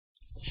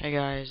Hey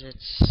guys,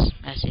 it's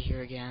Messi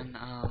here again.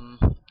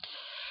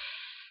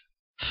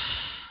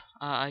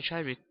 I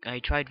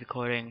tried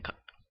recording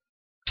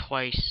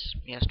twice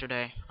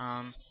yesterday.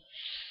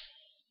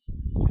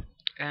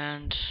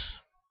 And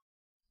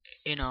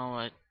you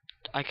know,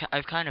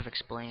 I've kind of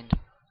explained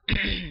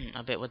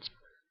a bit what's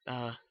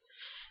uh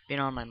been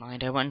on my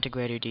mind. I went into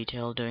greater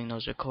detail doing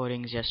those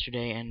recordings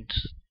yesterday, and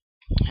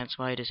hence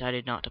why I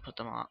decided not to put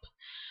them up.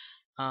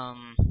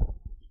 Um,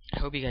 I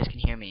hope you guys can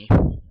hear me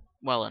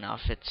well enough.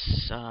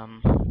 It's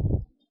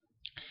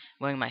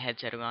wearing my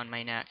headset around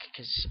my neck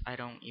because I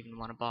don't even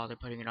want to bother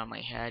putting it on my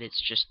head.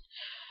 It's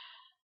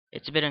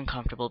a bit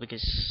uncomfortable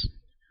because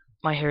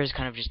my hair is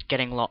kind of just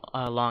getting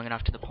long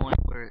enough to the point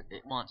where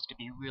it wants to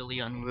be really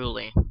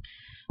unruly.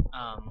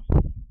 That's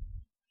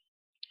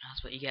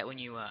what you get when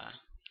you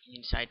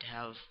decide to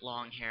have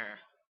long hair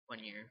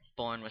when you're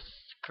born with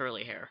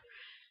curly hair.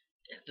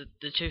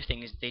 The two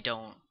things, they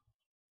don't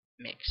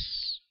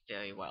mix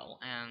very well,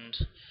 and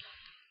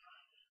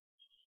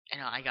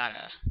I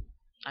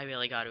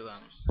really gotta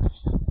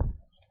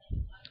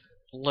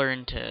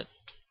learn to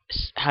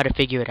how to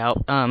figure it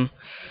out.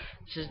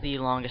 This is the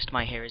longest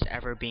my hair has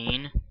ever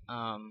been.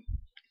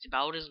 It's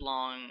about as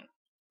long.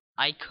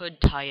 I could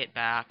tie it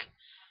back,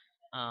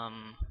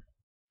 um,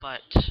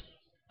 but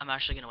I'm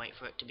actually gonna wait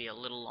for it to be a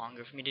little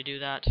longer for me to do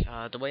that.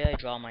 The way I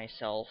draw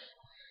myself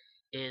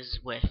is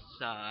with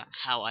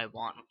how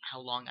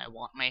long I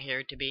want my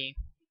hair to be.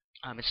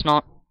 It's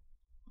not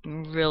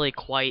really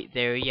quite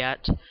there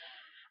yet.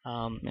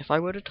 If I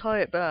were to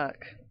tie it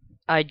back,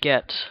 I'd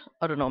get,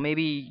 I don't know,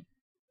 maybe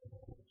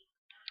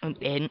an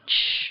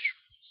inch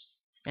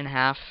and a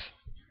half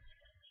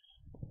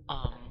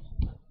um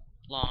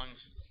long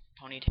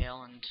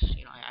ponytail, and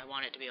I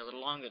want it to be a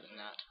little longer than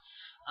that.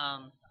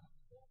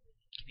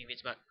 Maybe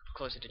it's about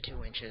closer to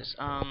 2 inches.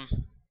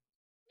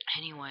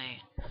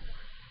 Anyway,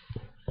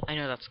 I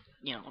know that's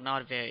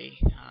not very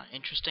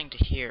interesting to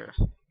hear.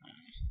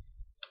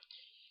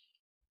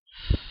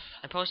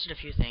 I posted a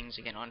few things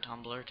again on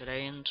Tumblr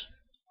today, and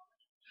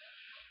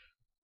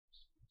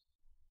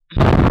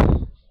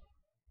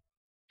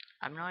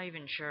I'm not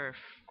even sure if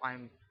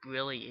I'm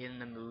really in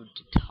the mood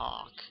to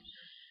talk.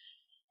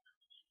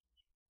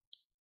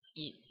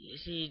 You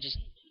see, just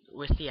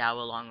with the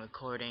hour-long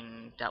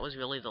recording, that was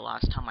really the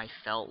last time I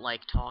felt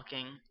like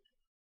talking.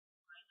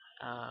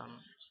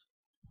 Um,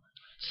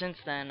 since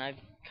then,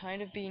 I've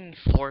kind of been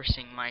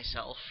forcing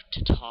myself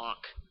to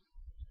talk.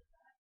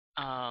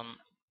 Um,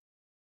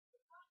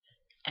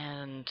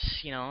 and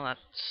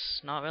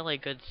that's not really a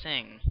good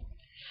thing.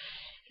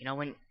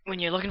 When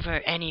you're looking for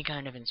any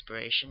kind of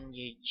inspiration,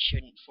 you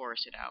shouldn't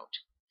force it out.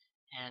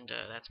 And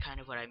that's kind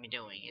of what I've been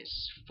doing,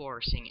 is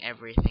forcing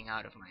everything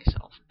out of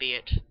myself, be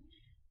it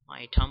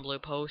my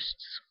Tumblr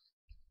posts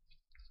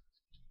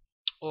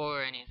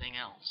or anything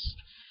else.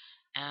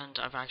 And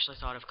I've actually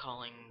thought of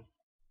calling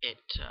it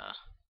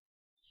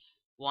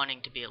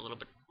wanting to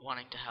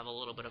have a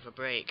little bit of a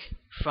break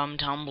from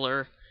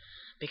Tumblr,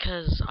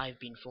 because I've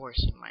been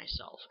forcing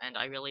myself, and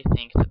I really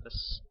think that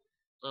this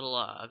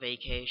little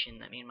vacation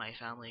that me and my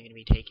family are going to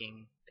be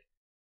taking.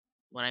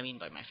 What I mean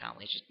by my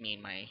family is just me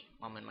and my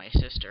mom and my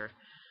sister.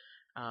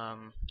 I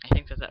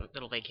think that that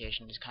little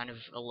vacation is kind of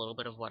a little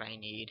bit of what I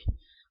need.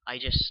 I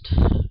just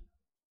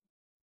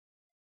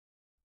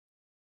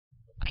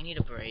I need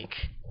a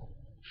break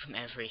from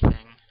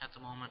everything at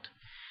the moment.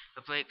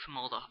 A break from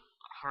all the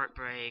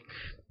heartbreak.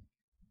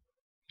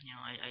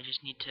 I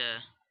just need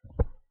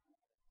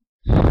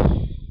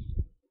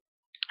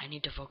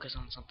to focus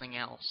on something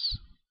else,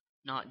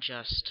 not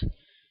just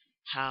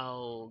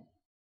how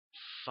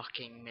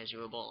fucking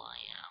miserable I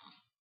am,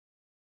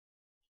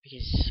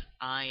 because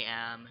I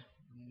am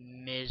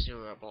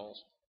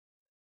miserable.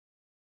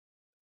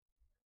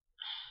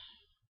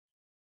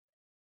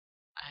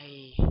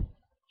 I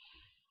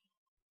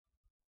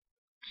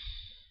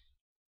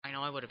I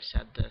know I would have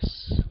said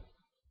this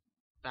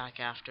back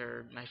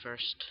after my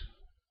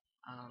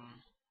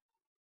um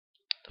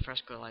the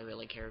first girl I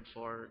really cared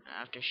for,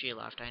 after she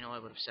left. I know I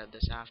would have said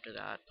this after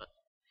that, but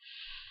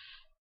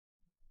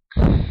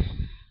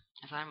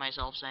I find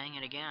myself saying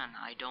it again.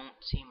 I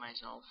don't see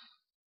myself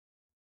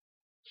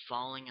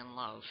falling in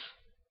love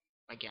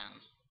again.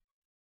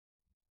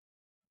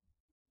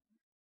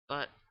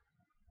 But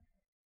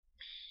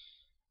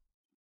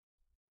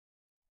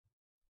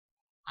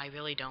I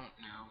really don't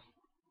now,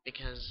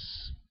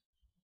 because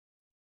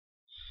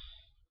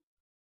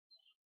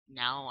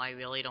now I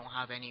really don't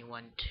have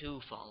anyone to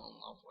fall in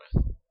love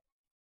with.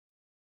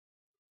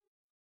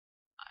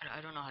 I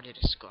don't know how to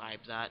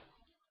describe that.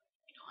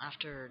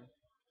 After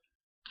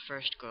the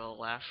first girl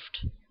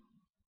left,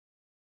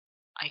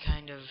 I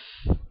kind of,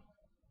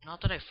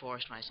 not that I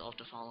forced myself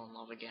to fall in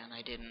love again,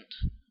 I didn't.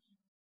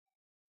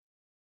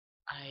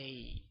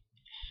 I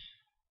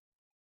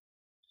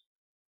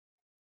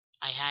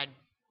I had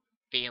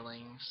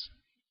feelings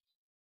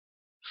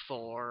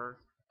for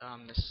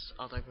this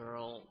other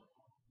girl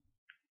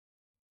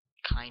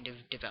kind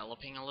of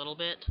developing a little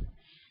bit.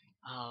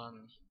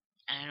 And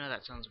I know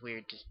that sounds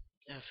weird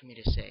for me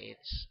to say.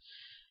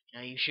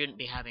 You shouldn't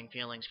be having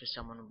feelings for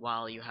someone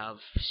while you have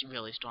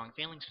really strong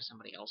feelings for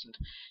somebody else. And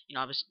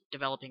I was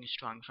developing a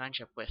strong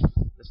friendship with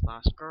this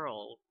last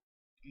girl.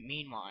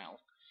 Meanwhile,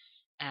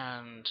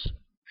 and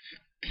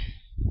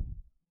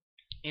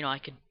I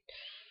could,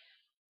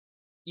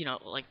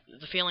 like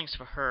the feelings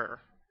for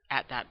her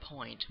at that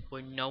point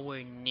were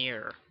nowhere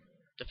near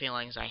the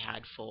feelings I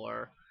had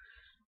for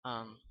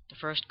the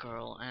first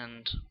girl,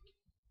 and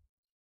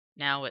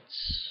now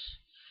it's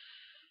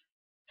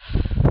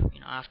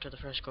after the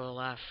first girl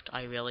left,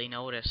 I really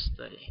noticed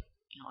that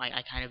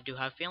I kind of do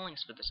have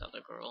feelings for this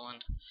other girl,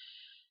 and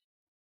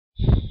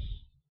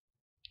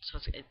so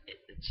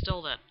it's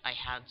still that I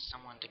had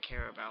someone to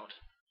care about,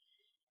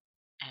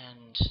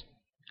 and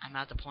I'm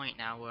at the point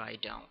now where I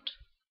don't.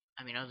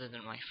 I mean, other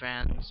than my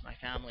friends, my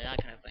family,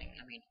 that kind of thing.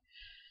 I mean,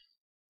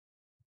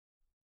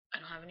 I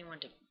don't have anyone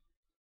to.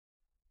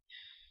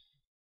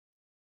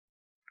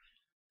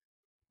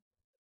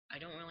 I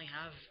don't really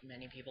have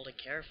many people to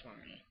care for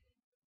me,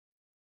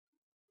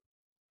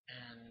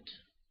 and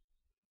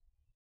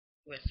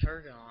with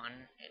her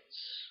gone,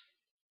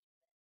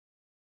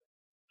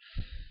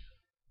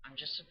 I'm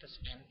just at this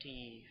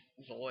empty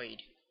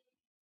void.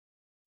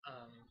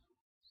 Um,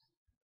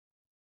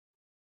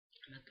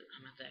 I'm at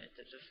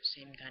the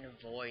same kind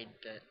of void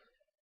that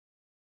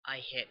I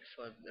hit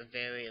for a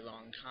very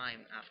long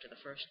time after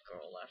the first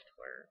girl left,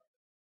 where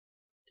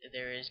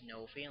there is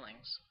no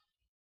feelings,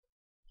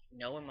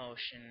 no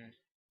emotion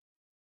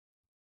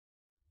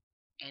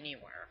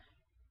anywhere.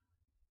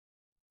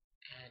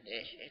 And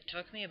it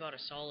took me about a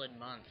solid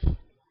month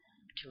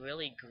to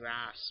really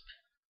grasp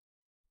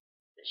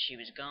that she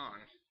was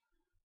gone.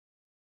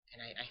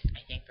 And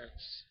I think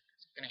that's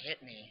going to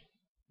hit me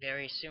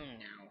very soon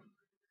now.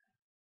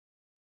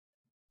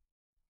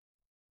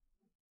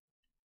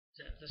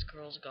 This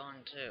girl's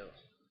gone too.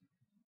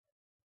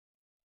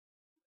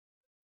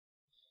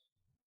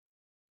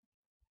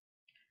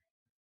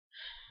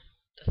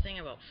 The thing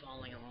about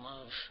falling in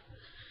love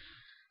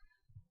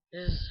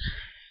is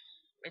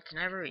it's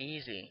never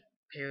easy,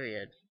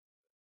 period.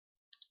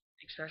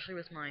 Especially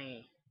with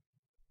my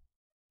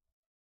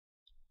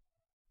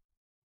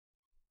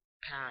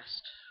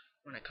past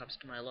when it comes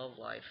to my love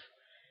life.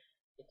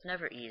 It's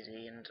never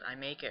easy, and I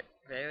make it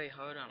very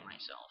hard on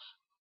myself.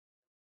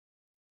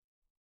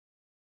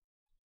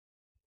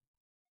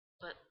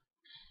 But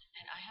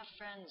and I have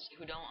friends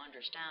who don't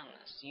understand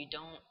this. You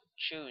don't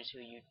choose who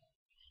you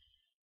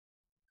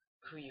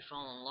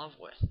fall in love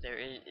with.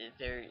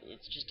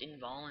 It's just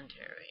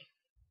involuntary,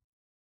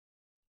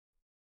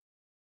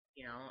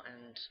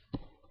 and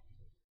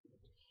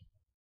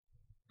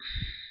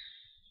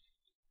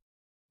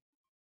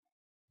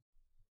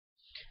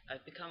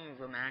I've become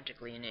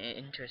romantically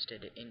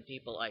interested in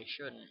people I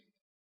shouldn't,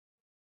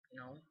 you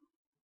know,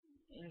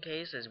 in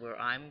cases where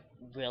I'm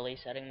really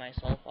setting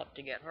myself up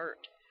to get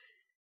hurt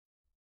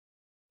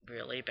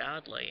really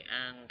badly,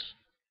 and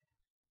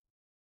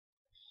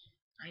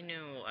I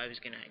knew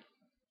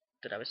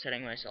that I was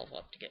setting myself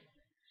up to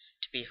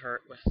be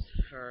hurt with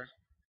her.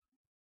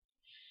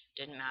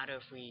 Didn't matter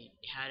if we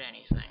had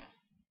anything.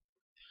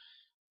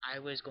 I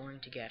was going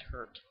to get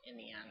hurt in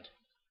the end.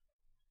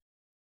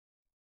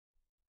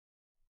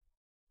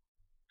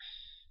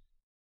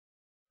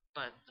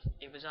 But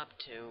it was up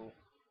to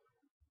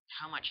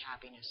how much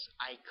happiness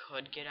I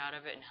could get out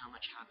of it and how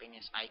much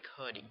happiness I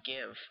could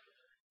give.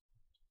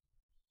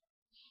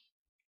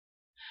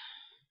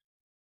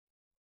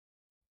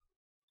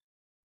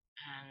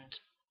 And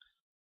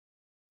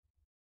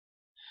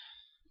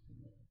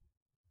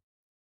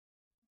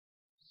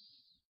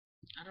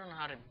I don't know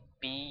how to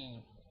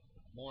be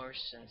more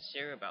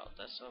sincere about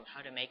this, or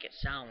how to make it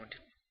sound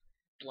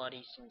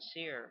bloody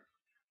sincere.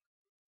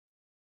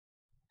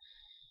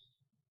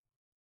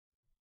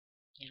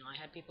 I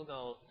had people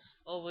go,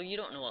 "Oh, well, you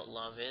don't know what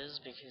love is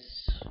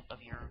because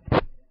of your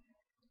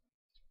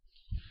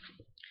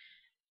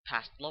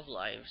past love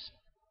life,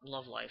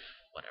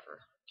 whatever."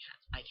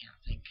 I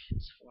can't think.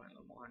 It's 4 in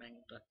the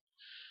morning, but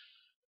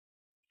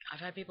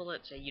I've had people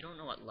that say you don't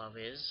know what love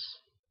is,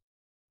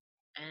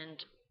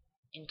 and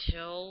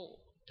until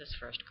this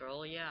first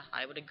girl, yeah,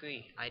 I would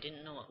agree. I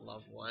didn't know what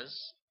love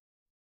was.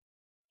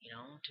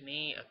 To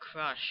me, a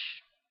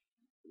crush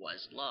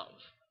was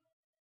love,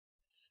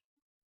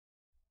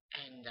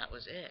 and that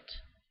was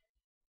it.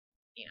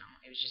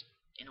 It was just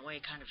in a way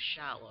kind of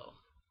shallow.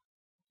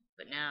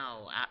 But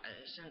now,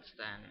 since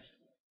then,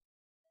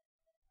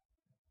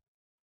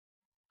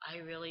 I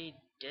really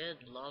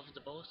did love the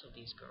both of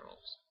these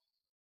girls.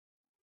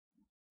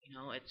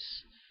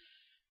 It's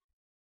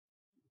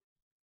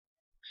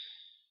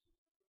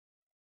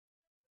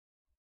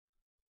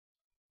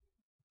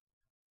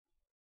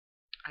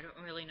I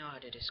don't really know how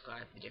to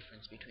describe the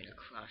difference between a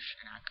crush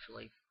and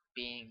actually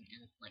being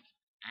in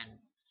and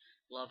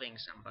loving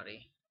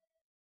somebody.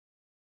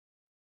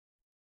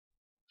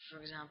 For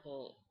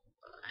example,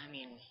 I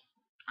mean,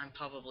 I'm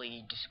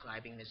probably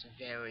describing this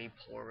very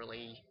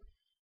poorly.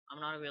 I'm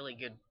not really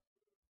good.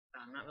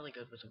 I'm not really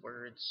good with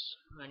words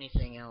or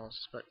anything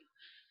else. But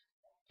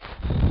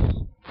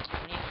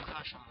when you have a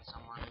crush on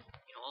someone,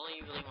 all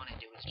you really want to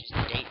do is just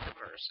date the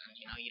person.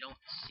 You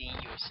don't see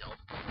yourself.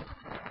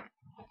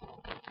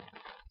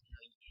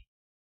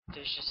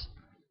 There's just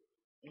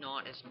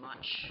not as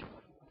much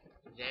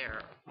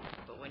there.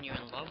 But when you're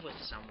in love with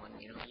someone,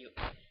 you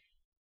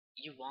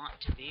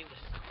want to be with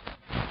them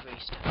every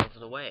step of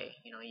the way.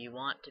 You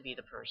want to be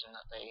the person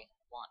that they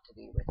want to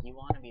be with. You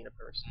want to be the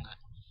person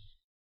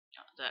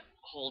that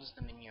holds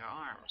them in your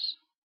arms,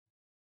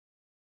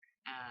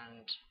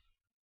 and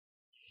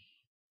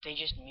they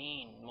just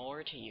mean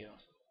more to you.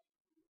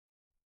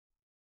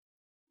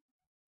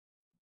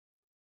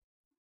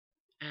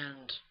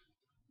 And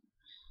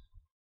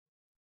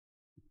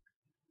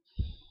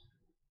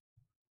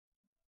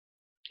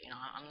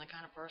I'm the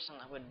kind of person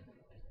that would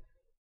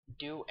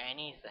do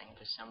anything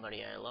for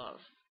somebody I love,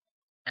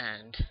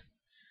 and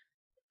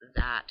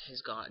that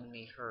has gotten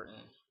me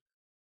hurting.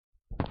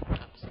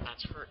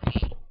 That's hurt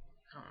me.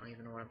 I don't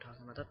even know what I'm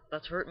talking about.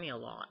 That's hurt me a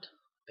lot.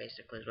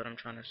 Basically, is what I'm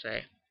trying to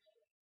say.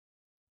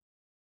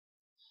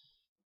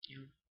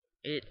 You,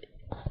 it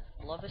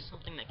Love is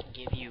something that can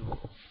give you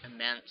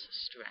immense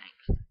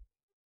strength,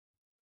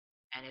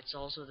 and it's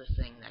also the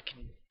thing that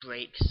can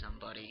break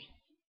somebody.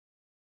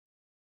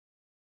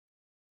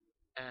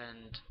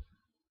 And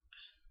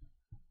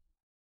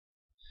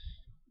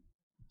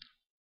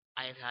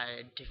I've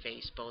had to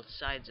face both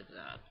sides of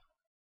that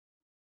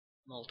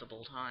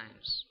multiple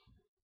times.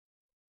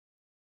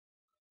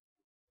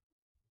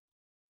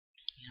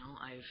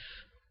 I've,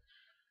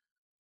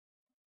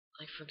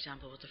 like, for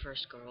example, with the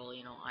first girl,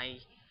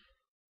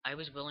 I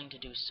was willing to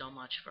do so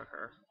much for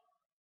her.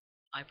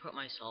 I put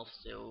myself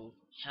through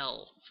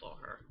hell for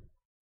her.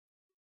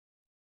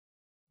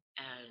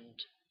 And,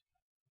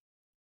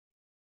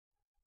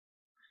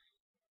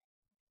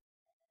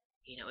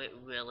 it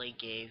really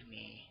gave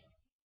me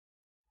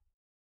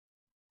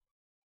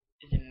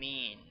the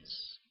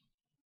means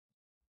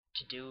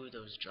to do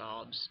those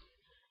jobs,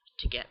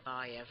 to get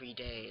by every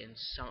day and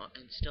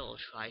still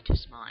try to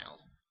smile.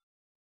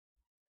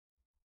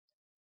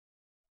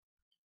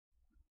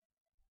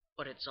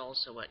 But it's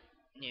also what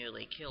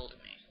nearly killed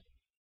me.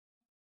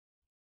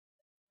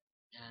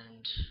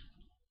 And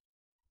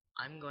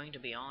I'm going to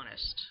be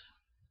honest,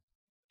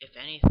 if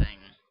anything,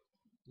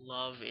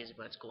 love is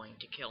what's going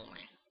to kill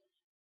me.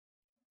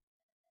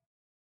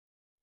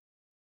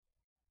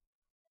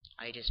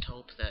 I just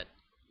hope that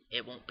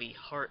it won't be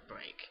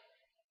heartbreak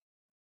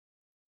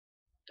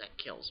that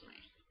kills me.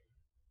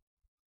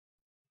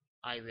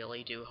 I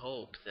really do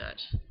hope that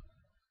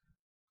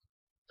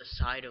the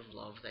side of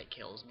love that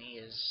kills me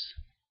is,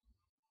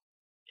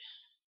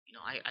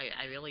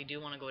 I really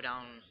do want to go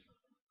down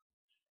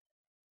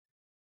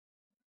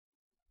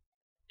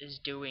as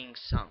doing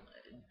something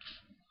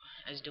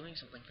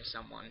for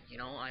someone.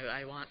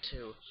 I want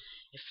to,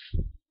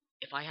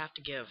 if I have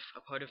to give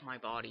a part of my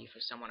body for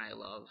someone I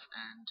love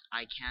and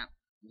I can't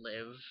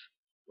live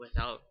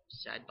without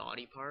said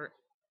body part,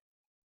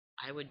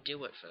 I would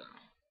do it for them.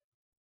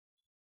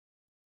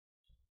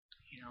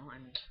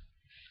 And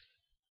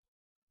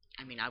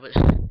I mean, I would.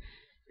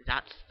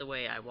 That's the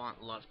way I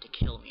want love to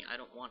kill me. I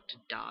don't want to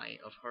die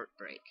of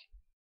heartbreak.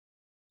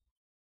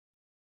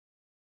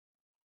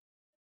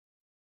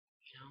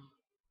 You know?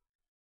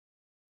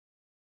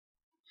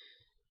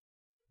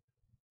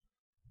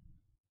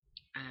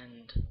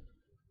 And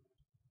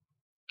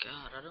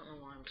God, I don't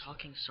know why I'm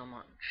talking so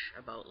much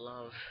about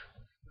love.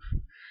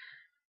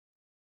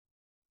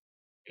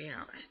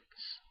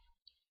 It's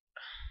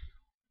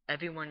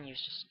everyone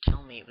used to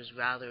tell me it was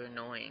rather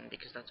annoying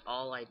because that's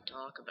all I'd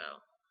talk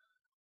about.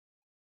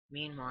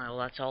 Meanwhile,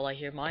 that's all I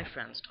hear my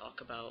friends talk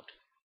about.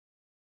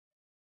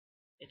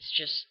 It's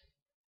just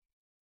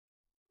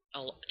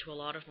to a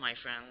lot of my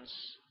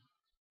friends,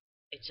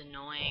 it's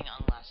annoying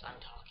unless I'm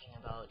talking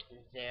about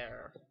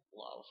their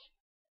love.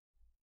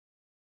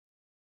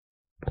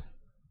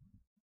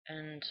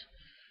 And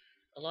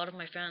a lot of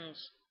my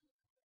friends,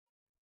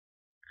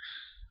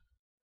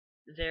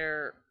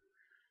 they're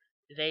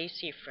they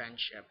see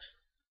friendship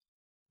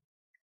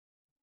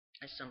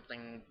as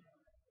something,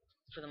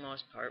 for the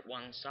most part,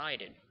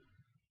 one-sided.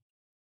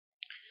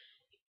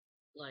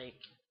 Like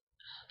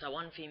that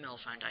one female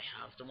friend I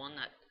have, the one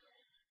that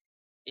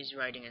is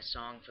writing a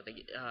song for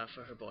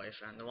her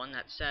boyfriend, the one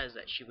that says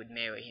that she would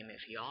marry him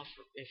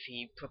if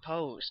he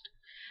proposed.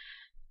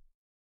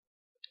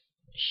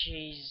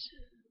 She's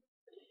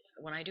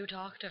When I do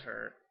talk to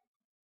her,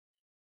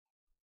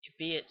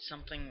 be it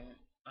something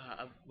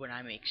when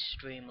I'm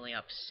extremely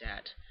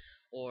upset,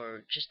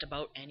 or just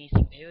about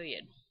anything,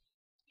 period.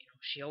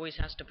 She always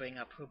has to bring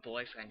up her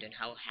boyfriend and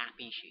how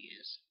happy she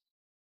is.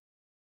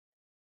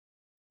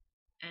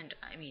 And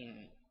I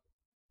mean,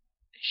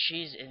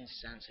 she's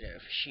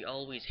insensitive. She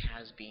always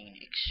has been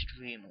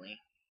extremely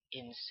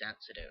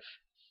insensitive.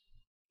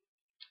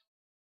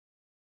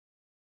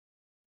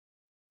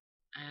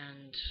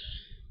 And,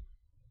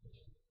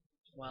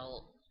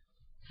 well,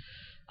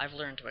 I've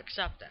learned to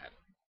accept that.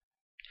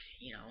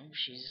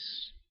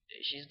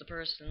 She's the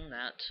person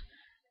that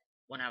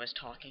when I was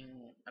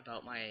talking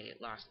about my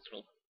last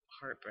little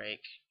heartbreak,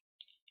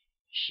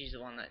 She's the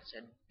one that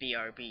said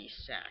BRB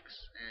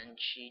sex, and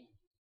she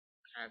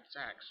had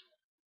sex.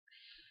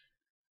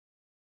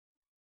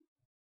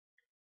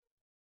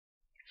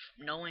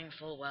 Knowing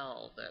full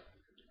well that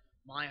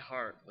my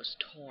heart was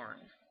torn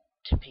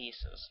to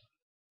pieces.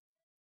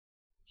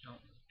 You know,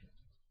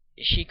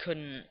 she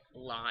couldn't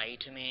lie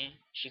to me.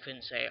 She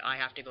couldn't say, I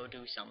have to go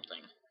do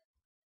something.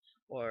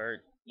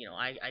 Or,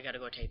 I gotta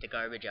go take the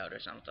garbage out or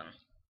something.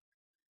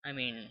 I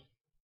mean,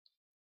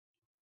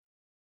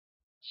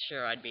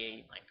 sure, I'd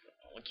be like,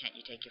 well, can't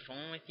you take your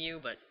phone with you?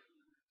 But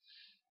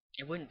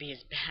it wouldn't be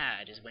as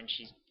bad as when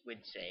she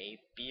would say,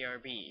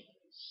 BRB,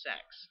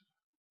 sex.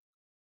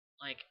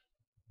 Like,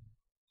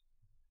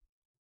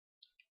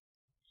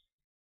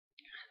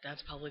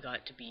 that's probably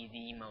got to be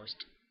the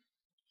most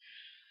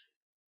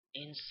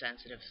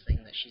insensitive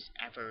thing that she's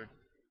ever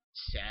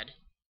said,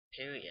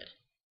 period.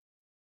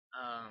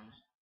 Um,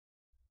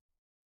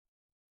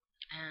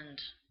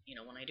 and,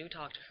 when I do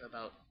talk to her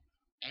about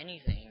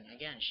anything,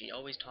 again, she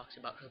always talks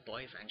about her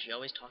boyfriend. She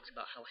always talks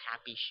about how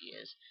happy she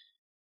is.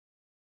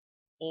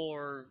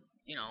 Or,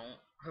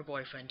 her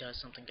boyfriend does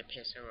something to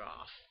piss her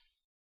off.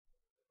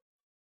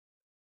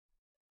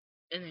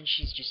 And then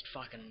she's just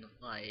fucking,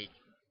 like,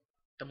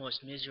 the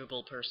most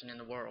miserable person in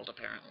the world,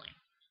 apparently.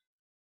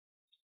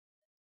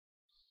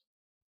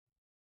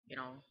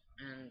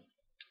 And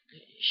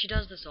she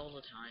does this all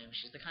the time.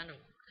 She's the kind of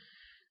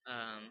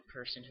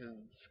person who,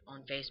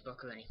 on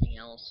Facebook or anything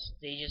else,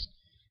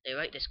 they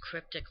write this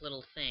cryptic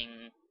little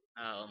thing,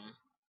 um,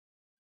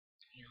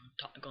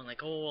 going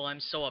like, "Oh, well, I'm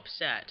so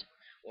upset,"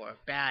 or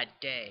 "bad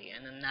day,"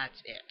 and then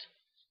that's it.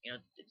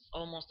 It's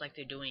almost like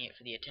they're doing it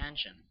for the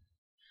attention.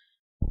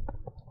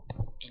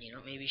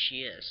 And maybe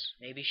she is.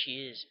 Maybe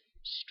she is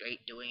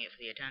straight doing it for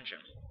the attention.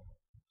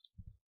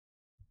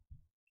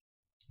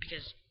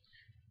 Because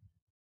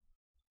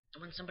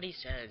when somebody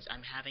says,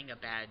 I'm having a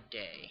bad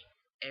day,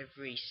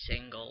 every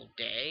single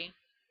day,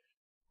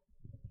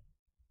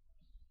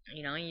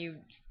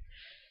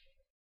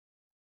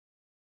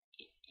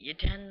 you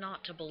tend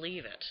not to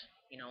believe it.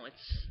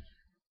 It's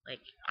like,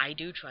 I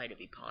do try to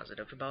be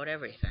positive about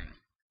everything.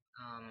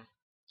 Um,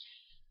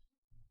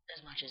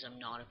 as much as I'm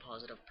not a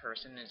positive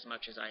person, as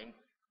much as I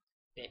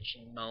bitch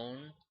and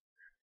moan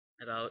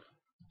about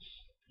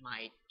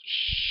my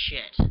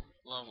shit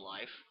love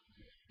life,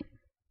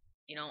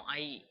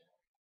 I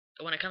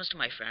when it comes to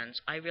my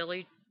friends, I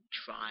really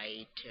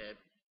try to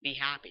be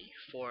happy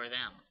for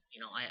them.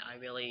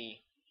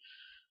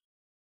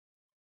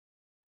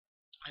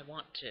 I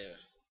want to.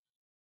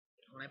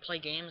 When I play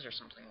games or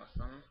something with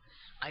them,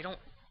 I don't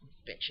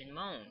bitch and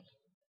moan.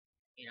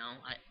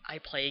 I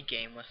play a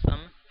game with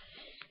them,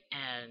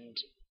 and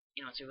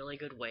it's a really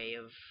good way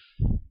of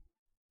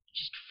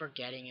just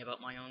forgetting about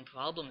my own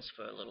problems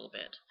for a little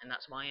bit, and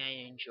that's why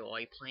I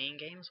enjoy playing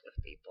games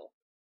with people.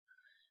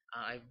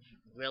 I've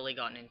really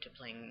gotten into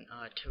playing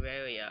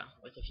Terraria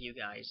with a few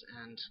guys,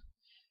 and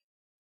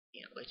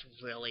it's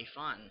really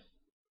fun.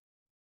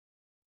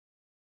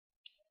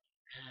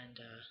 And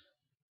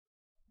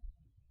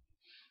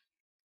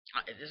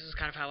this is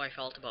kind of how I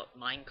felt about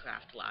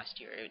Minecraft last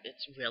year.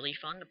 It's really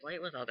fun to play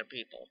it with other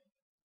people.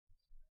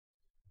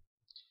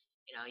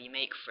 You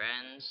make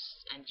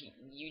friends, and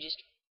you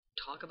just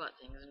talk about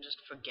things and just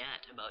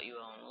forget about your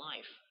own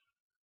life,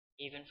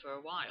 even for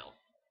a while.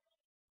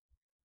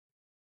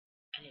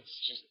 And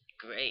it's just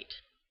great.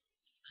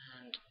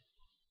 And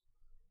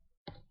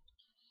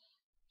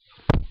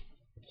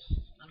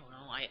I don't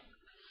know, I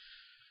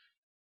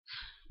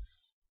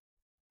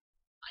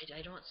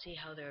don't see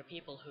how there are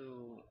people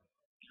who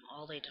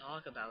all they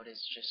talk about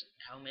is just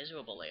how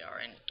miserable they are.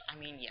 And I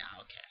mean, yeah,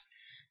 okay.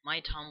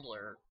 My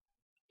Tumblr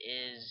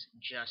is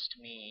just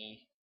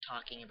me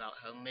talking about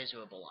how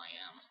miserable I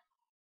am.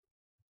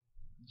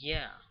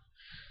 Yeah,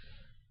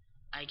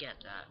 I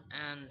get that.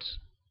 And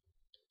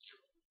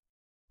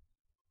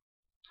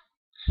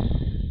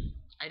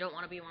I don't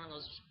want to be one of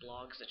those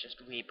blogs that just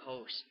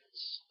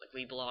reposts, like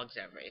reblogs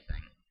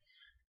everything.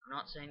 I'm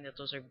not saying that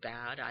those are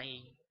bad.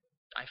 I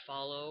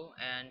follow,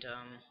 and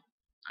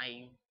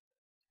I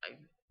I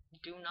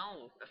do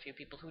know a few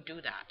people who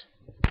do that.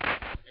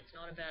 It's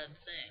not a bad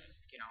thing,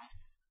 you know.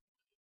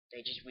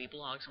 They just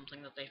reblog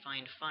something that they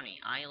find funny.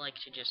 I like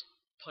to just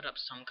put up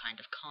some kind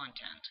of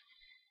content.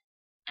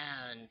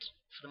 And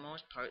for the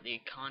most part, the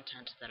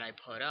content that I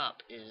put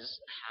up is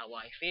how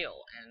I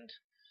feel, and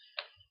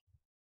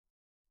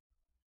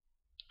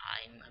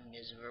I'm a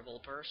miserable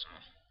person.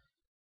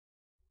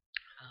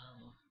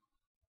 Um,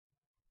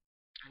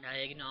 and I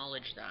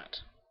acknowledge that.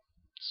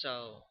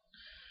 So,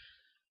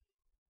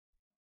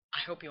 I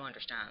hope you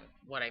understand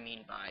what I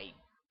mean by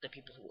the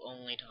people who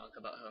only talk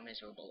about how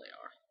miserable they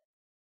are.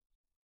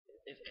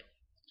 It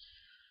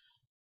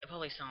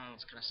probably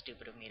sounds kind of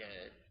stupid of me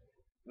to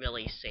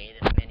really say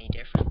that I'm any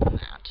different than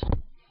that,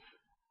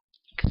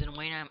 because in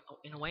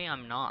a way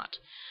I'm not.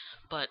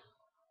 But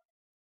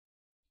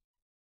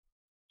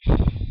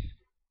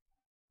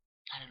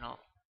I don't know.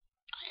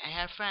 I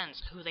have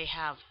friends who they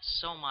have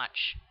so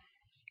much,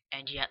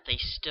 and yet they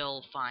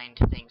still find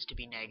things to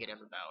be negative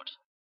about.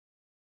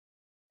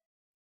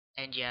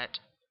 And yet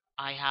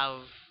I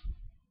have,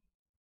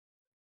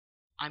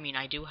 I mean,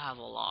 I do have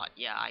a lot.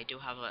 Yeah, I do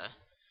have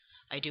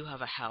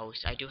a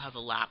house. I do have a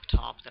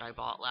laptop that I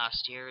bought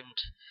last year, and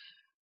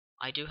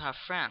I do have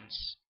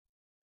friends.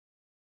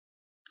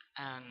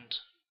 And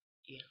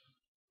yeah,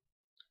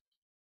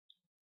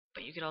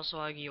 but you could also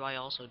argue I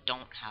also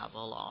don't have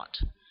a lot.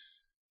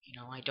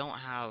 I don't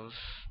have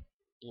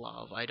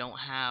love. I don't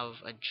have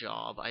a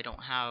job. I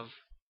don't have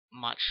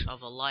much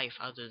of a life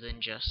other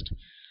than just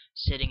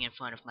sitting in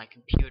front of my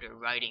computer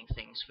writing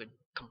things for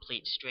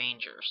complete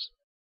strangers.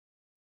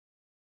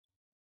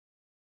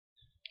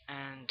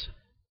 And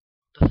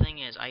the thing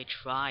is, I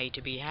try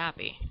to be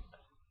happy,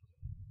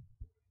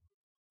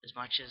 as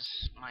much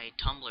as my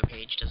Tumblr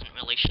page doesn't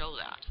really show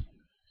that.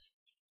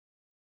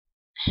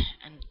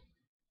 And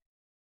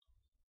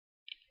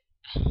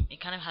it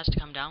kind of has to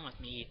come down with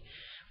me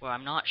where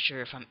I'm not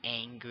sure if I'm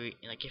angry,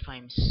 like if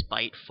I'm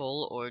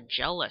spiteful or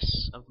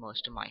jealous of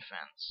most of my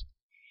friends.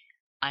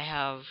 I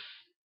have,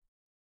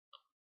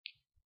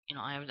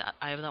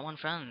 I have that one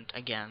friend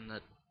again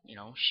that,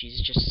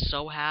 she's just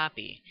so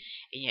happy,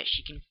 and yet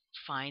she can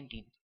find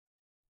the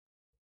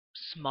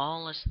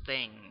smallest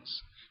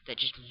things that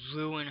just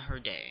ruin her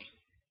day.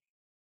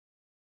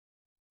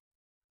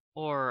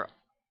 Or,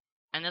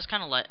 and this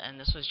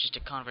was just a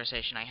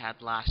conversation I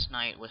had last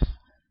night with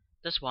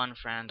this one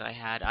friend I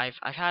had.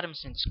 I've had him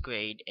since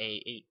grade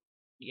eight.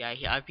 Yeah,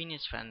 I've been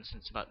his friend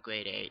since about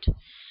grade eight.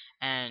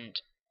 And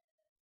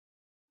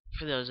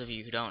for those of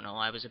you who don't know,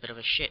 I was a bit of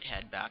a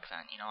shithead back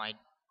then.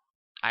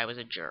 I was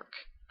a jerk.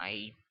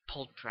 I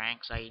pulled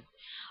pranks. I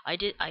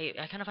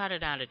kind of had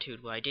an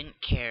attitude where I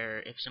didn't care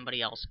if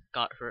somebody else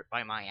got hurt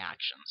by my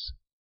actions.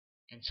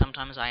 And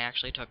sometimes I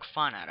actually took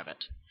fun out of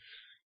it.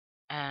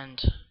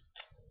 And,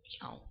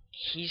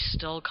 he's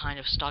still kind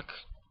of stuck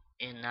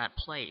in that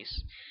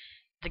place.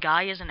 The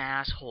guy is an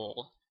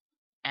asshole,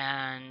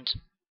 and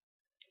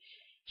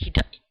he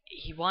do-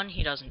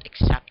 he doesn't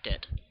accept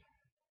it.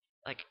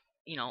 Like,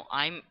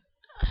 I'm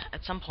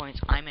at some points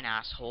I'm an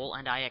asshole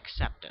and I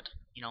accept it.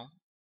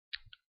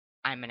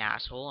 I'm an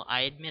asshole,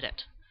 I admit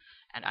it,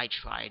 and I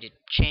try to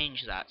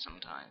change that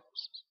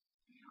sometimes.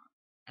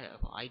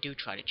 Well, I do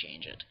try to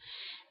change it.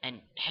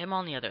 And him,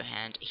 on the other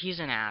hand, he's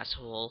an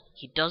asshole.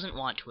 He doesn't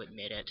want to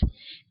admit it,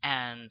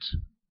 and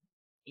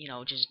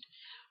just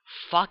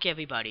fuck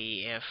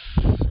everybody if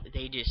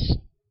they just,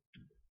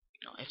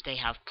 if they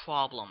have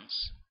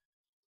problems.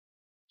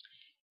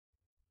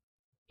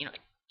 You know,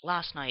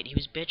 Last night he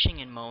was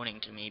bitching and moaning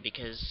to me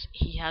because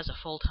he has a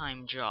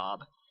full-time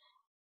job,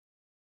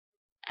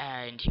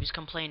 and he was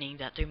complaining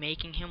that they're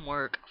making him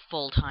work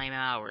full-time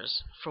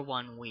hours for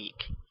 1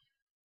 week.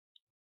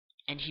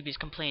 And he was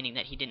complaining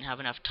that he didn't have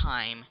enough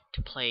time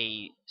to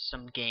play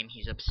some game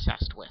he's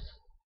obsessed with.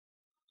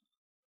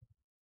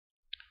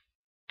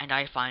 And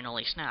I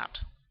finally snapped.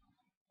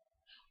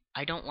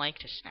 I don't like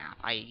to snap.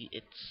 I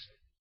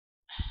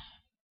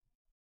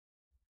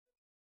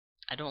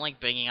don't like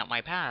bringing up my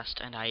past,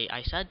 and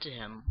I said to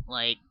him,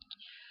 like,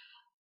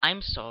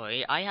 I'm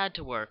sorry, I had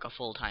to work a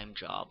full-time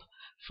job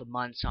for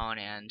months on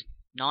end,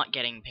 not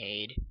getting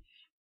paid,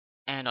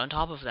 and on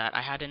top of that,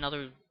 I had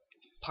another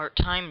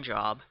part-time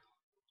job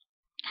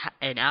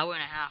an hour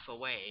and a half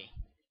away,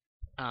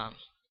 um,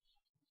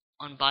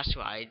 on bus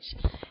rides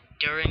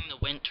during the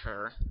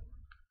winter,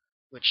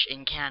 which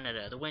in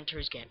Canada, the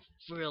winters get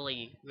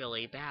really,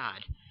 really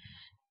bad.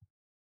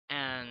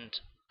 And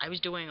I was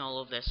doing all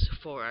of this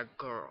for a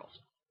girl,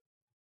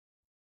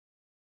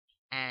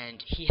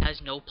 and he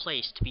has no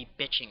place to be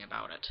bitching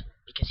about it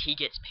because he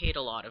gets paid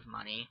a lot of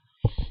money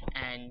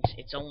and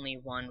it's only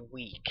 1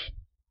 week.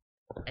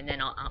 And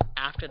then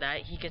after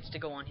that, he gets to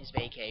go on his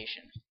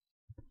vacation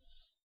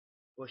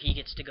where he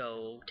gets to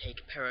go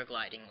take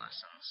paragliding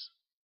lessons.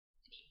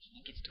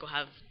 He gets to go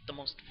have the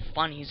most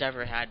fun he's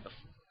ever had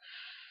before.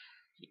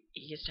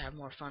 He gets to have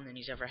more fun than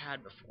he's ever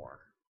had before.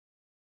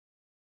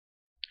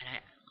 And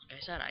like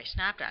I said, I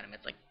snapped at him.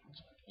 It's like,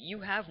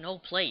 you have no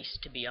place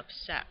to be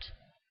upset.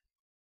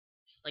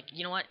 Like,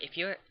 you know what? If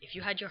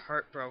you had your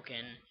heart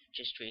broken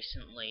just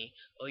recently,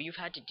 or you've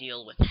had to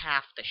deal with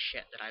half the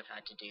shit that I've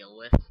had to deal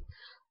with,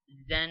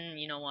 then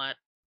you know what?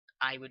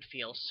 I would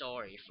feel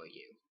sorry for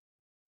you.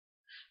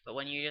 But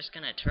when you're just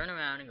gonna turn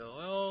around and go,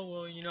 oh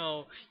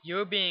well,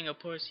 you're being a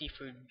pussy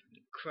for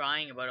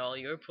crying about all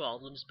your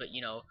problems, but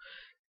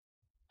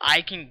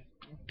I can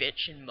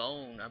bitch and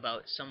moan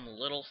about some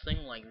little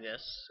thing like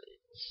this.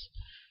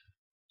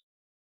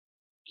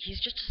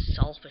 He's just a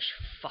selfish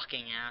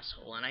fucking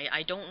asshole, and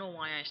I don't know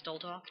why I still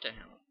talk to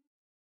him.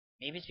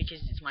 Maybe it's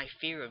because it's my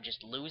fear of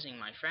just losing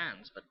my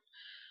friends, but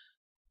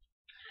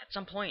at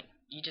some point,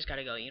 you just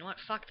gotta go, you know what,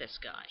 fuck this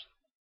guy.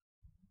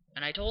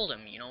 And I told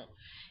him,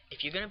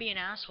 if you're gonna be an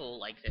asshole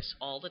like this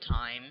all the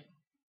time,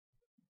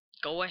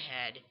 go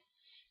ahead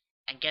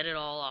and get it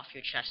all off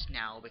your chest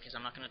now, because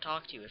I'm not gonna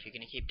talk to you if you're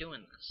gonna keep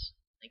doing this.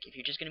 Like, if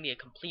you're just gonna be a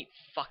complete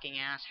fucking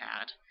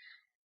asshat,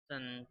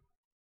 then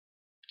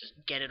just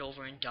get it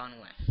over and done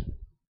with.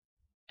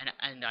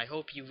 And I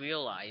hope you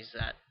realize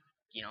that,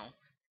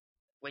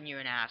 when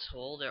you're an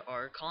asshole, there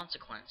are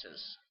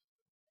consequences.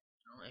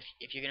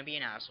 If you're gonna be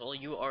an asshole,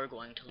 you are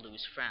going to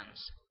lose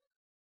friends.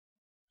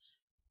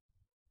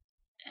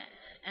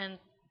 And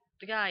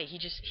the guy,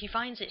 he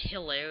finds it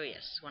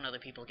hilarious when other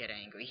people get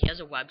angry. He has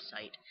a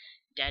website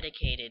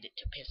dedicated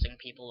to pissing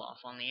people off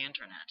on the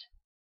internet.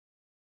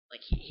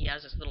 Like he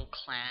has this little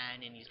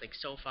clan, and he's like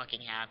so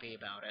fucking happy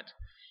about it.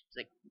 He's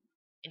like,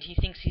 and he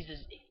thinks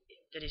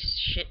that his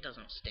shit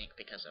doesn't stink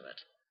because of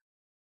it.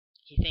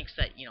 He thinks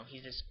that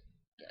he's this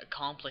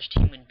accomplished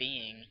human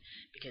being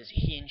because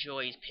he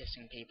enjoys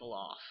pissing people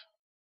off,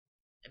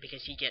 and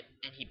because he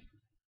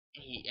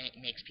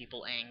makes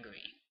people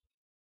angry.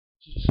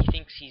 He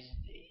thinks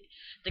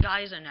the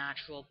guy's a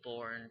natural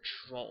born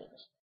troll,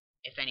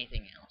 if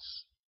anything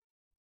else.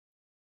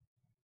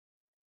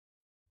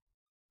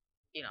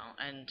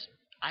 And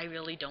I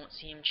really don't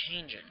see him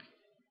changing.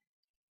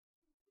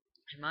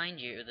 And mind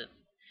you that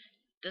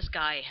this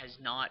guy has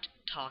not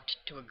talked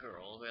to a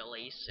girl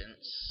really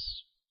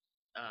since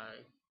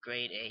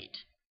grade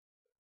 8.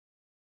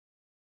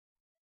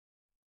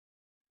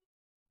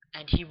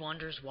 And he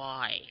wonders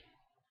why.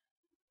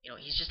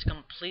 He's just a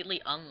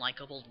completely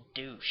unlikable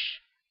douche.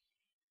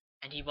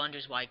 And he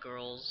wonders why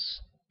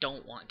girls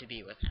don't want to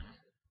be with him.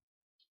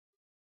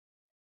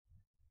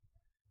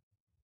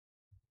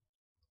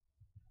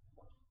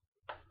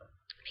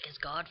 Because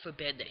God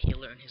forbid that he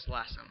learn his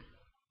lesson.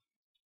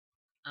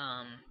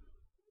 And,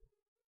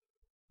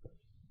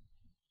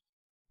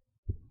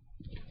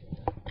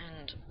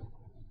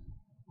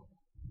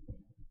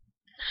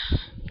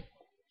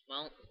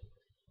 well,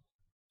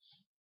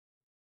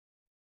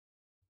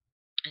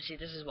 and see,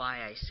 this is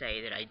why I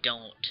say that I'm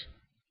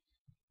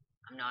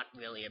not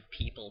really a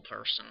people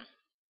person.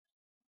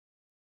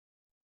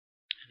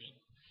 I mean,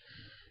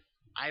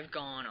 I've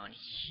gone on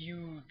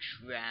huge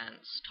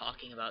rants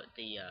talking about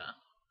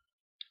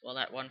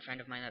that one friend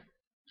of mine that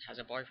has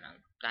a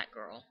boyfriend, that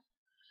girl.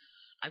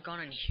 I've gone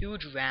on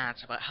huge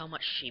rants about how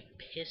much she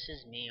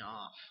pisses me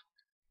off.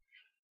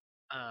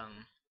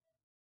 And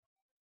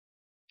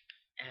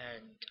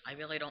I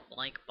really don't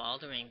like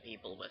bothering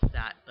people with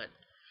that, but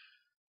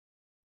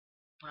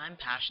when I'm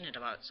passionate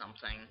about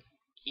something,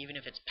 even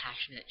if it's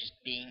passionate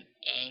just being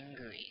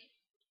angry,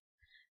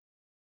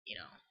 you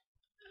know,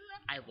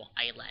 I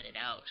let it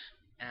out.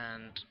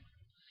 And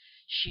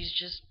she's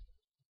just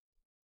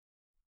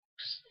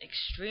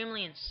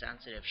extremely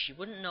insensitive. She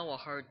wouldn't know a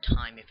hard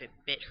time if it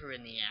bit her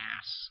in the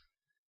ass.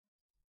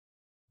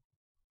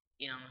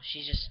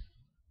 She's just,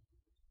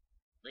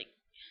 like,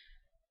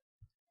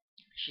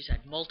 she's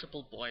had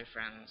multiple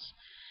boyfriends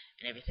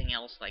and everything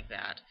else like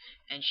that,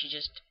 and she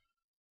just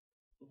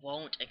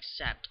won't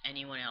accept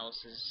anyone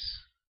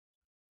else's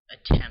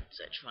attempts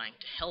at trying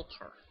to help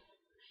her.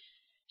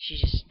 She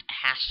just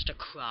has to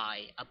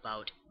cry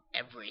about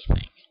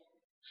everything.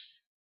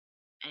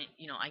 And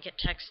I get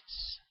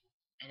texts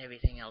and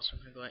everything else from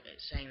her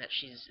saying that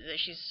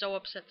she's so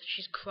upset that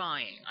she's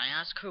crying. I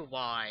ask her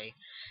why,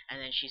 and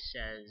then she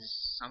says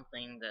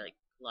something that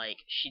like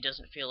she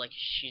doesn't feel like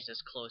she's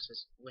as close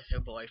as with her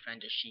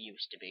boyfriend as she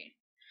used to be.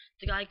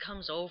 The guy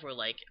comes over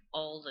like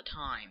all the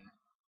time.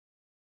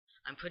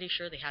 I'm pretty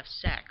sure they have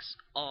sex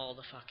all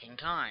the fucking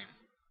time.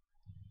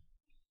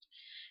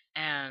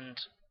 And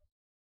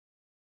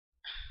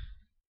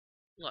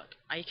look,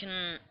 I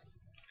can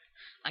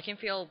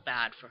feel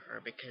bad for her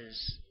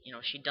because,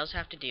 she does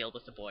have to deal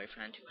with a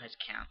boyfriend who has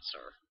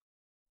cancer.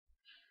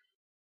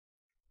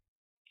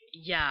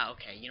 Yeah,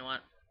 okay, you know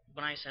what?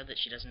 When I said that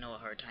she doesn't know a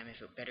hard time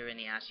if it bit her in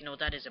the ass,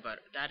 that is a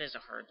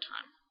hard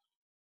time.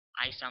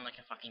 I sound like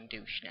a fucking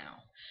douche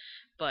now.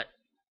 But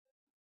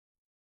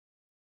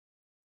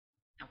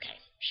okay,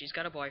 she's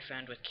got a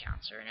boyfriend with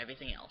cancer and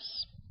everything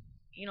else.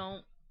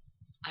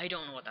 I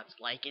don't know what that's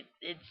like.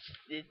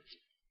 It's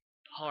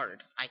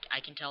hard. I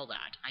can tell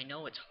that. I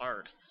know it's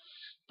hard.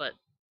 But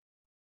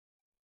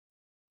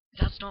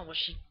that's not what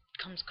she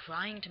comes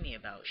crying to me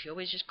about. She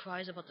always just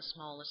cries about the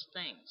smallest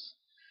things.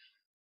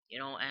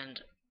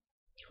 And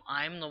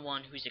I'm the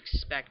one who's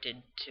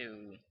expected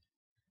to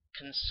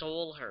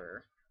console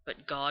her,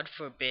 but God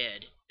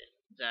forbid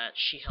that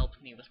she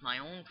help me with my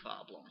own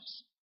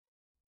problems.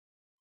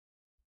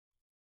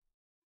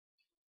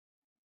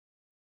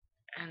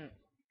 And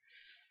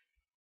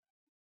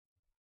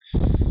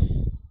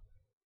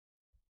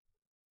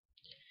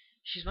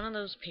she's one of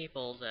those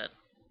people that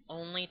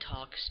only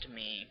talks to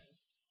me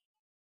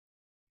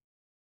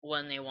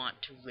when they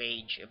want to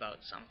rage about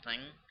something,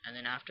 and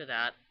then after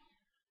that,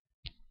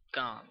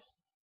 gone.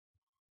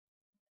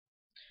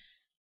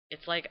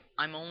 It's like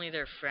I'm only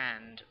their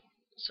friend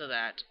so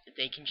that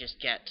they can just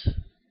get,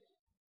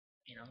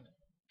 you know,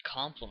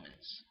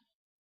 compliments.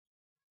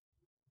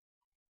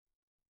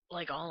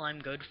 Like all I'm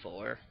good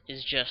for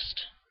is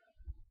just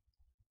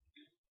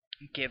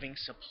giving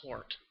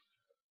support.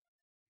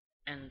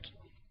 And,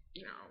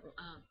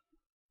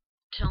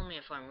 tell me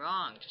if I'm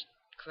wrong, just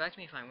correct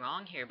me if I'm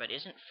wrong here, but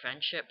isn't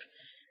friendship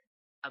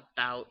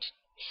about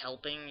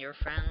helping your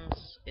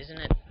friends? Isn't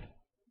it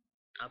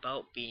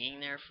about being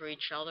there for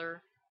each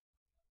other?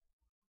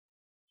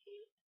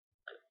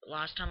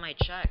 Last time I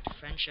checked,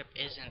 friendship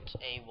isn't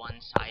a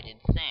one-sided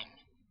thing.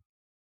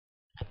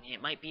 I mean,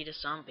 it might be to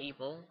some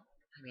people.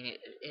 I mean,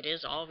 it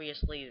is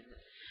obviously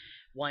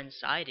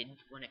one-sided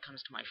when it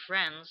comes to my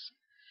friends,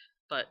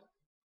 but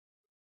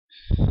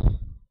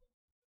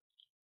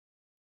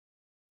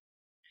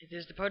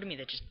there's the part of me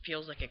that just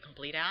feels like a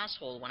complete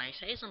asshole when I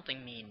say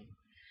something mean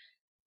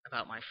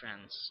about my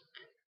friends.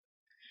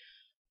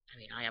 I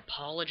mean, I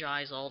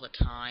apologize all the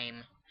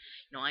time.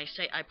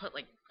 I put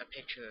like a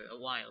picture a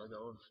while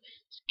ago of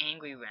this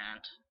angry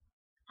rant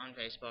on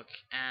Facebook,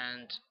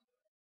 and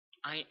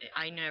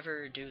I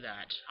never do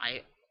that.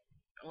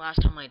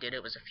 Last time I did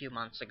it was a few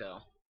months ago.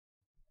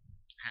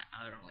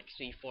 I don't know, like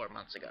 3, 4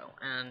 months ago,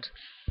 and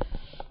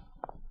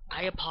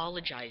I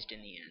apologized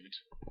in the end.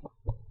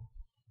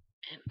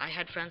 And I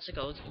had friends that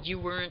go, "You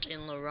weren't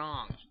in the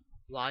wrong.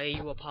 Why are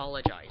you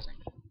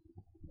apologizing?"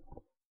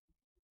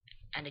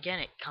 And again,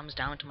 it comes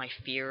down to my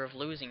fear of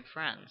losing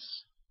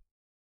friends.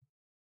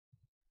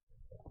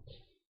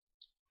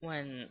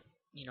 When,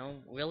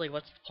 really,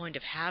 what's the point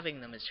of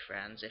having them as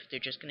friends if they're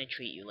just gonna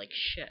treat you like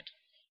shit?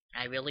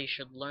 I really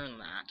should learn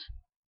that.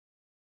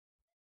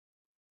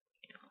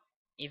 You know,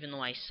 even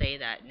though I say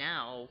that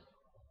now,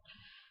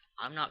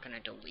 I'm not gonna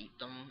delete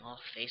them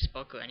off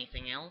Facebook or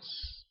anything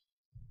else.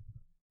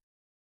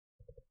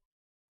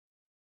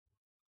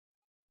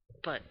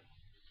 But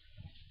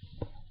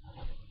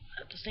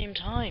at the same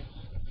time,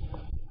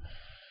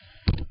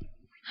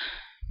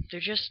 they're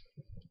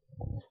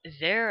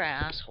they're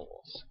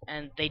assholes,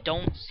 and they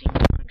don't seem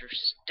to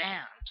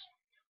understand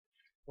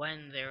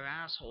when they're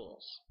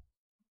assholes.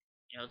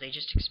 They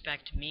just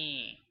expect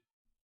me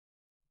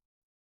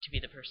to be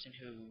the person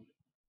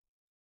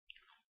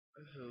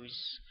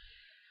who's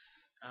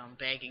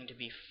begging to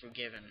be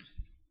forgiven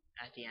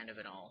at the end of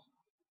it all.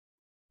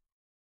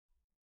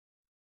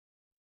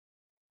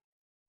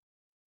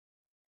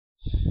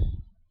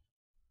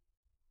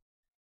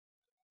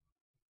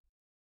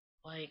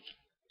 Like,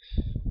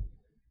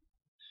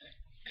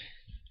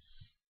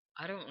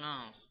 I don't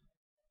know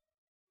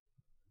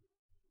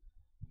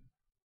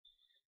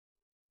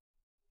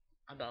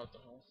about the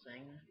whole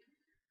thing.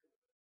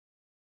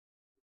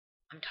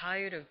 I'm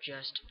tired of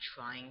just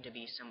trying to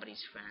be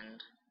somebody's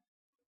friend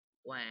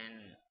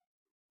when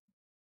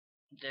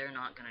they're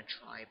not gonna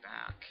try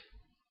back.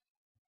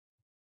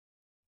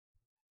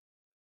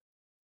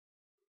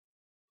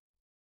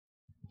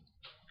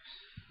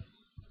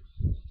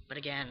 But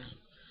again,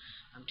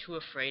 I'm too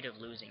afraid of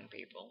losing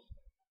people.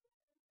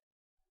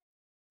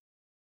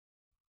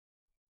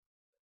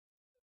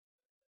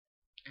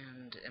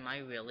 And am I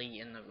really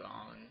in the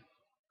wrong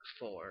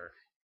for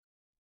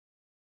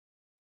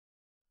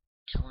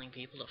telling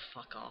people to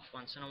fuck off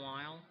once in a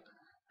while?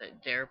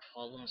 That their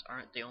problems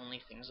aren't the only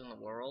things in the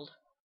world?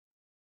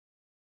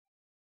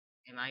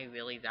 Am I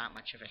really that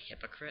much of a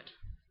hypocrite?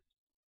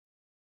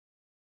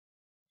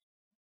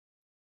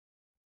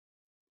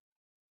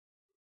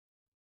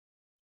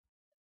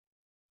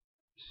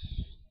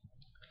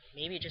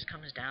 Maybe it just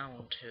comes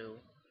down to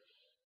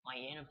my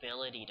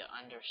inability to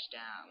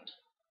understand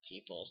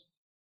people.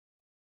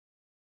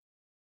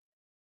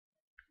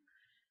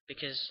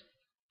 Because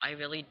I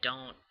really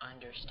don't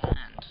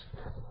understand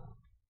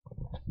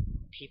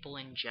people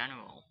in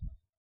general.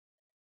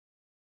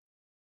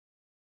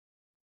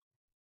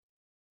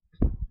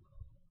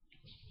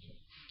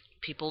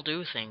 People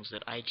do things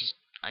that I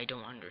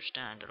don't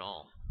understand at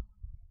all.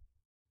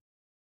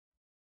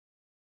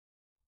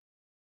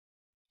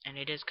 And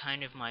it is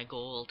kind of my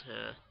goal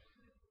to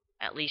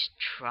at least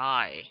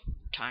try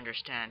to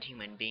understand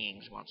human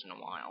beings once in a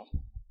while.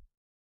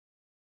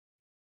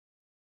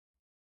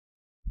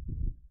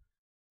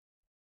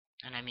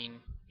 And I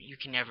mean, you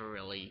can never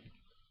really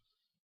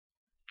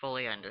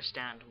fully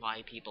understand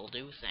why people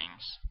do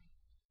things.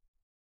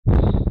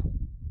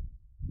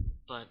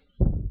 But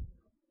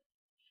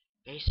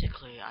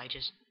basically, I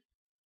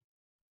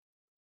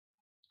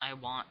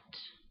want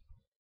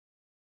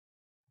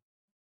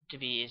to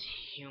be as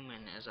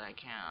human as I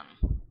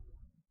can.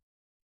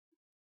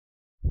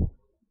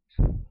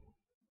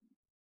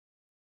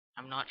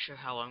 I'm not sure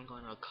how I'm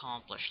going to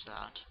accomplish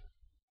that.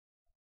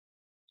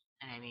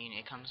 And I mean,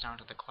 it comes down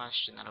to the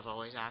question that I've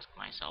always asked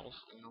myself,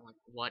 like,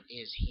 what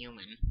is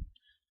human?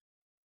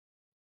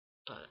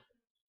 But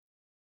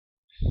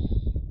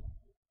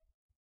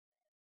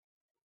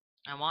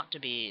I want to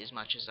be as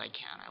much as I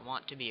can. I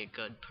want to be a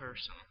good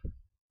person.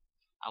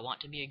 I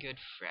want to be a good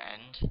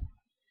friend.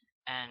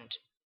 And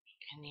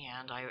in the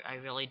end, I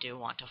really do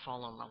want to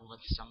fall in love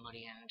with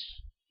somebody and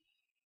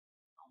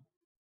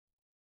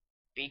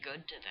be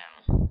good to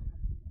them.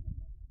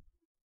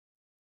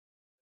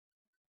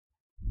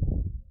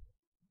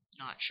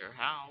 Not sure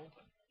how,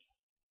 but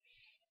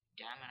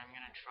damn it, I'm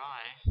gonna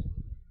try.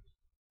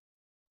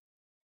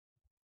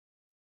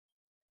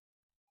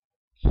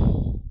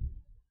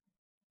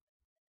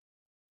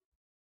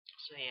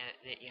 So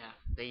yeah,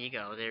 there you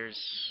go.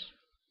 There's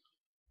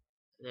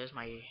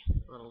my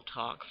little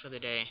talk for the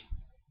day.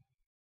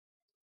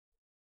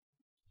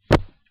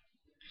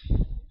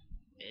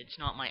 It's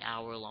not my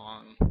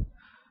hour-long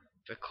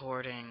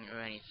recording or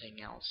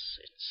anything else.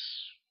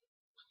 It's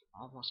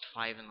almost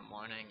 5 in the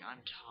morning.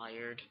 I'm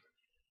tired.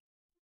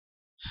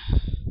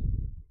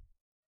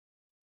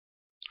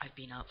 I've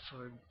been up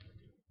for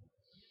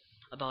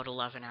about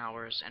 11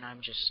 hours, and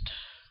I'm just,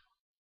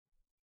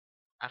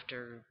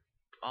 after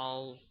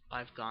all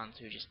I've gone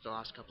through just the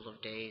last couple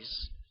of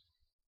days,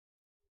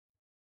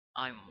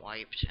 I'm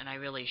wiped, and I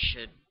really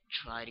should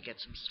try to get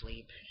some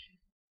sleep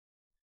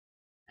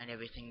and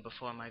everything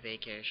before my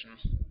vacation.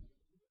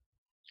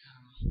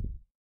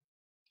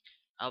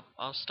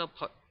 I'll still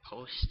put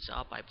posts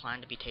up. I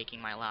plan to be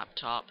taking my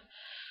laptop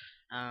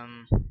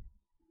um,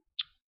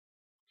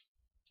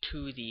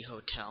 to the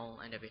hotel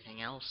and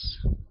everything else.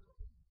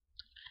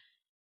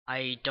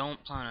 I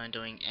don't plan on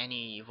doing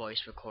any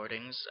voice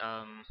recordings.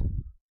 I'll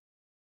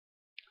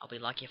be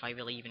lucky if I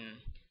really even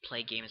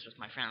play games with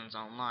my friends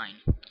online.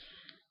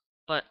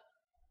 But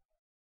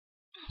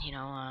you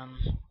know,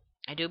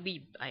 I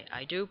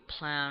do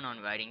plan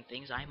on writing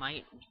things. I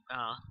might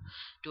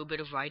do a bit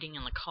of writing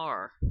in the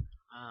car.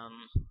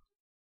 Um,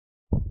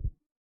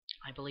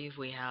 I believe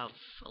we have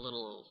a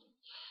little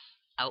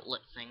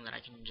outlet thing that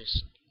I can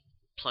just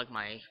plug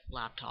my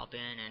laptop in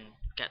and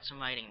get some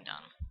writing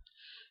done.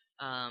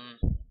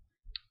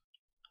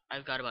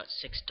 I've got about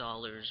 $6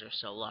 or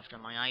so left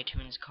on my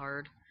iTunes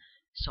card,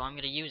 so I'm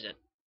gonna use it.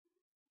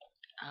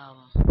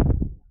 Um,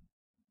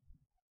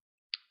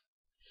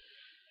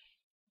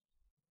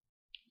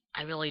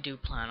 I really do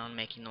plan on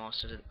making the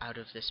most out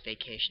of this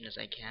vacation as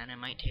I can. I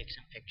might take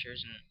some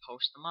pictures and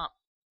post them up.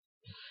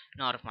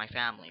 Not of my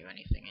family or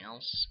anything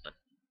else, but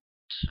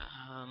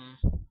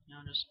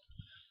just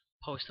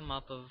post them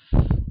up of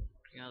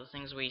the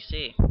things we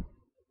see.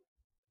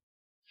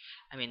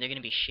 I mean, they're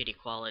gonna be shitty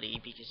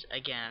quality because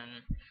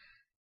again,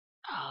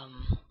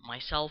 my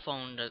cell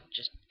phone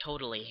just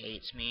totally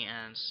hates me,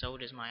 and so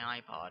does my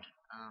iPod.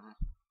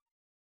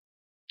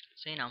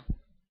 So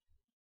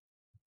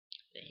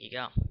there you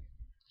go.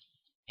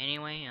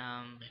 Anyway,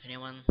 if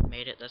anyone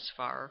made it this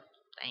far,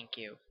 thank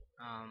you.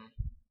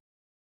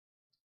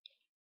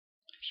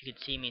 If you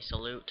could see me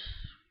salute,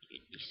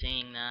 you'd be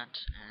seeing that,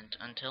 and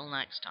until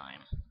next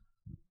time,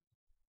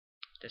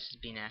 this has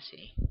been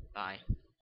Essie. Bye.